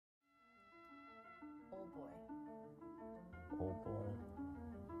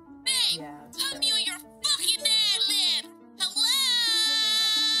Yeah. Put me on your fucking ad lib. Hello.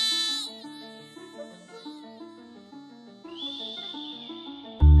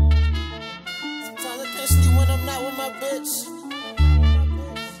 Sometimes I can't sleep when I'm not with my bitch.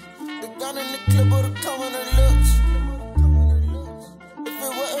 The gun in the clip or the cum on her lips. If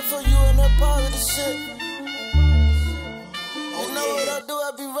it wasn't for you and that positive shit, you know what I do,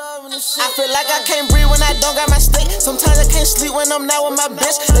 I be robbing the shit. I feel like I can't breathe when I don't got my stick. Sometimes I can't sleep when I'm not with my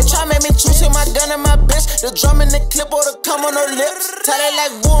bitch. They try make me choose my gun and my bitch. The drum in the clip or the cum on her lips. Tell they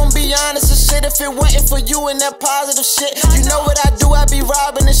like, boom, be honest and shit. If it wasn't for you and that positive shit, you know what I do, I be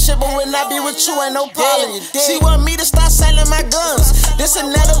robbing the shit. But when I be with you, ain't no problem. She want me to start selling my guns. This and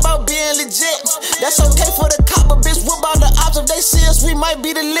that about being legit. That's okay for the cop, but bitch, what about the ops? If they see us, we might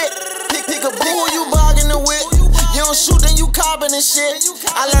be the lit. Pick a boo who you bargaining with. You don't shoot, then you cobbing and shit.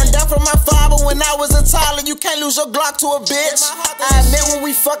 I learned that from my father when I was a toddler. You can't lose your Glock to a bitch. I admit when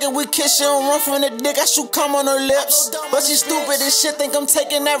we fucking, we kiss, she don't run from the dick. I shoot cum on her lips. But she stupid as shit, think I'm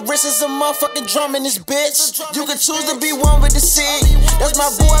taking that risk. It's a motherfucking drum in this bitch. You can choose to be one with the seed. That's my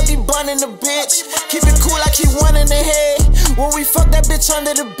boy, I be bunning the bitch. Keep it cool, I keep one in the head. When we fuck that bitch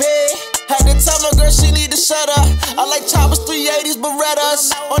under the bed. Had to tell my girl she need to shut up. I like choppers, 380s,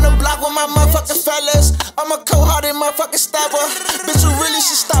 Berettas. On the block with my motherfucking fellas. I'm a cold-hearted motherfucking stabber. Bitch, you really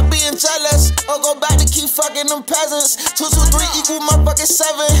should stop being jealous. Or go back to keep fucking them peasants. 2, 2, 3 equal motherfucking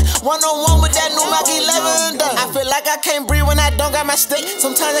 7. 1-on-1 with that new Mach 11. I feel like I can't breathe when I don't got my stick.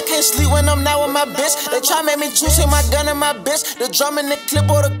 Sometimes I can't sleep when I'm not with my bitch. They try make me choose my gun and my bitch. The drum in the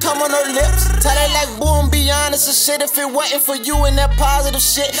clip or the cum on her lips. Tell they like, boom, be honest and shit. If it wasn't for you and that positive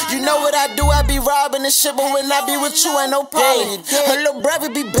shit, you know what I do, I be robbing and shit. But when I be with you, ain't no problem. Her little brother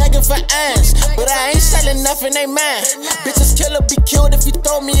be begging for ants, but I ain't selling nothing, they man. Bitches kill or be killed if you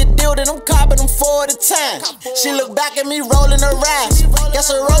throw me a deal, then I'm copping them 4 at a time. She look back at me rolling her raps. Guess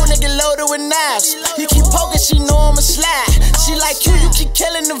a road nigga loaded with knives. He keep poking, she know I'm a slide. She like you keep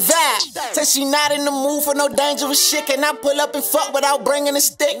killing the vibe. Say she not in the mood for no dangerous shit. Can I pull up and fuck without bringing a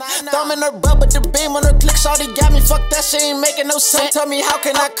stick? Thumb in her butt, but the beam on her click. Shawty got me, fuck that, she ain't making no sense. Tell me how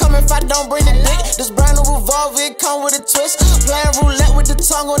can I come if I don't bring the dick? This brand new revolver, it come with a twist. Playing roulette with the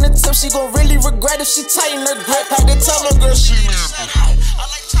tongue on the tip. She gon' really regret if she tighten her grip. Had to tell